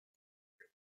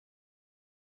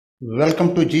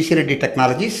Welcome to GCRD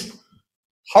Technologies.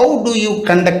 How do you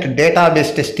conduct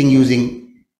database testing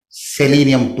using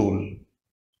Selenium tool?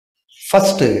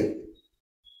 First,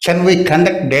 can we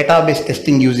conduct database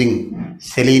testing using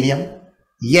Selenium?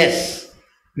 Yes,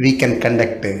 we can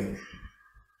conduct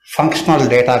functional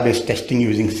database testing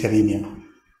using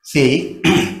Selenium. See,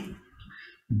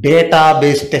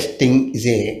 database testing is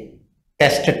a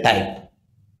test type.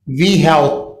 We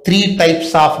have three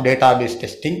types of database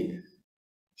testing: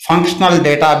 functional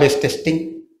database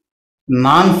testing,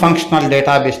 non-functional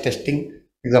database testing,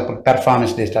 example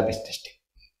performance database testing.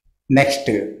 Next,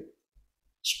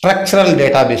 structural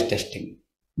database testing.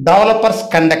 Developers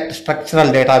conduct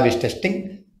structural database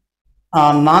testing.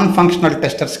 Non-functional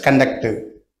testers conduct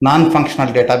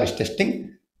non-functional database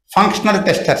testing. Functional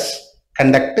testers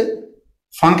conduct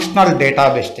functional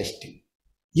database testing.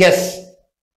 Yes,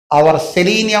 our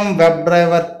Selenium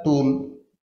Webdriver tool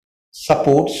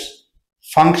supports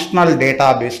functional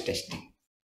database testing.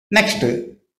 Next,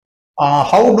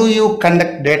 how do you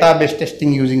conduct database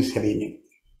testing using Selenium?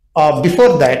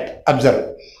 Before that,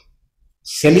 observe,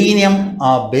 Selenium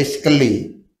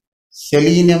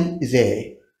Selenium is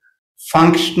a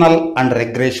functional and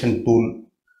regression tool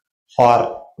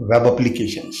for web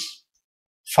applications.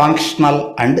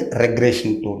 Functional and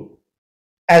regression tool.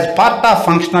 As part of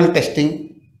functional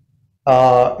testing,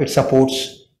 it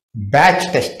supports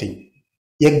batch testing,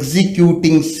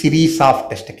 executing series of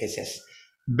test cases.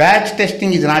 Batch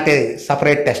testing is not a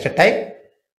separate test type.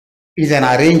 It is an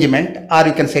arrangement, or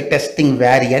you can say testing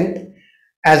variant.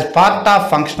 As part of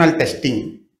functional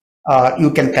testing,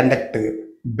 you can conduct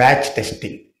batch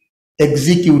testing,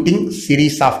 executing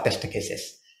series of test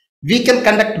cases. We can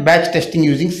conduct batch testing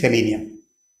using Selenium.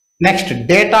 Next,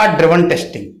 data-driven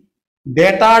testing.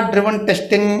 Data-driven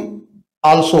testing,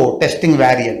 also testing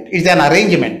variant, is an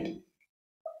arrangement.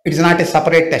 It is not a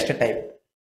separate test type.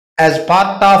 As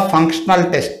part of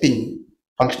functional testing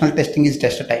is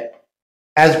test type.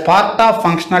 As part of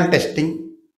functional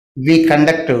testing, we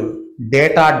conduct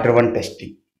data-driven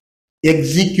testing,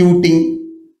 executing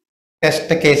test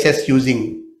cases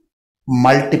using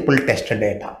multiple test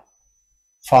data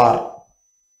for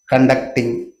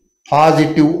conducting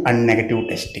positive and negative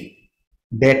testing,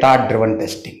 data-driven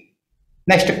testing.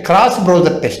 Next,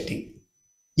 cross-browser testing.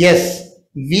 Yes,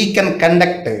 we can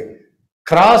conduct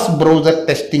cross-browser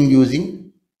testing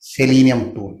using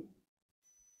Selenium tool.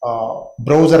 Or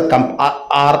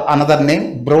another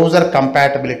name, browser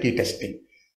compatibility testing.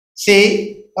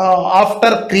 See,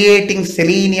 after creating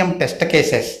Selenium test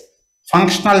cases,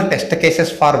 functional test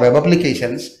cases for web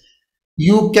applications,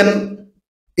 you can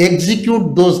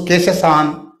execute those cases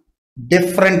on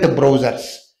different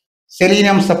browsers.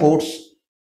 Selenium supports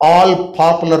all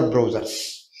popular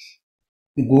browsers: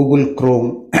 Google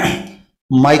Chrome,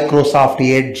 Microsoft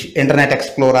Edge, Internet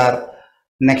Explorer,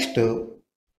 next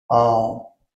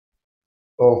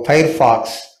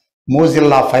Firefox,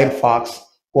 Mozilla Firefox,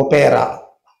 Opera,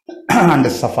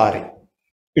 and Safari.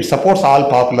 It supports all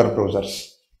popular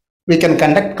browsers. We can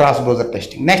conduct cross-browser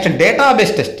testing. Next,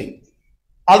 database testing.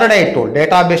 Already I told,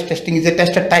 database testing is a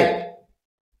test type.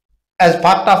 As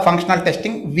part of functional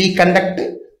testing, we conduct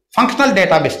functional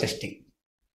database testing.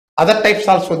 Other types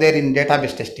also there in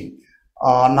database testing.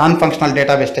 Non-functional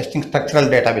database testing, structural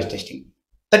database testing.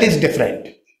 That is different.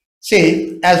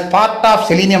 See, as part of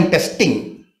Selenium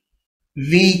testing,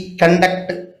 we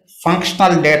conduct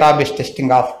functional database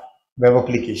testing of web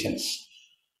applications.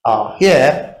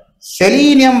 Here,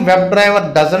 Selenium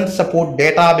Webdriver doesn't support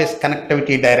database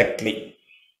connectivity directly.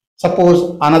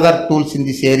 Suppose another tools in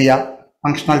this area,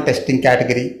 functional testing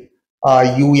category,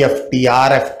 UFT,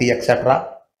 RFT, etc.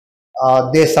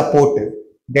 They support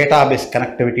database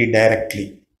connectivity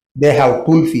directly. They have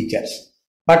tool features.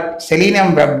 But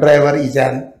Selenium Webdriver is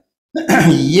an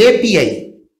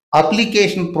API,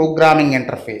 application programming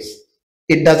interface.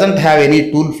 It doesn't have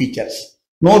any tool features.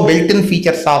 No built-in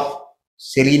features of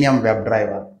Selenium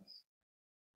Webdriver.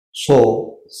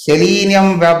 So,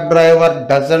 Selenium Webdriver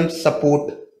doesn't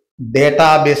support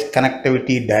database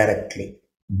connectivity directly.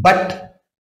 But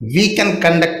we can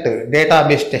conduct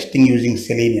database testing using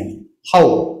Selenium.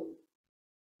 How?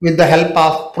 With the help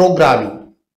of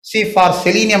programming. See, for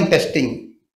Selenium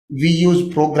testing, we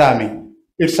use programming.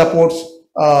 It supports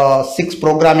 6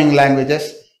 programming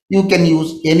languages. You can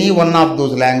use any one of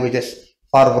those languages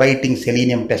for writing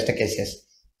Selenium test cases.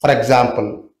 For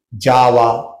example,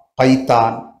 Java,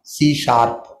 Python, C#,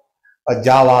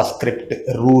 JavaScript,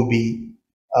 Ruby,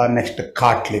 next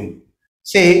Kotlin.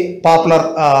 Say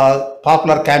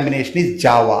popular combination is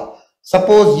Java.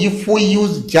 Suppose if we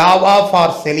use Java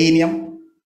for Selenium,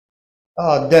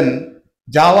 then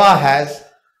Java has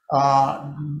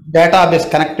database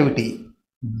connectivity,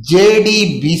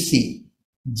 JDBC,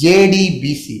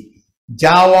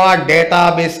 Java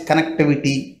Database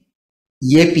Connectivity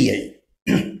API.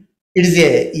 It is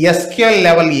a SQL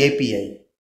level API.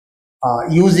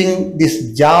 Using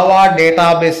this Java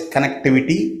database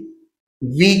connectivity,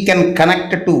 we can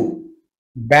connect to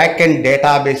backend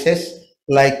databases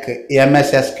like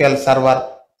MS SQL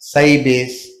Server,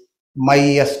 Sybase,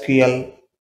 MySQL,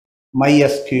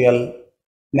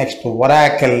 next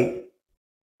Oracle,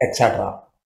 etc.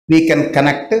 We can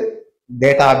connect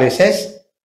databases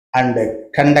and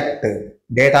conduct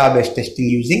database testing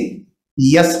using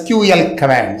SQL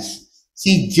commands.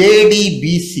 See,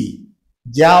 JDBC,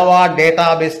 Java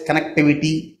Database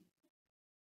Connectivity,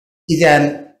 is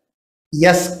a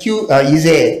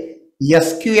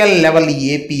SQL level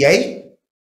API.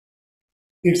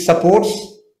 It supports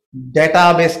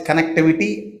database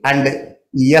connectivity and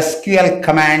SQL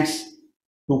commands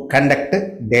to conduct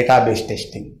database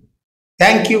testing.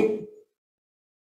 Thank you.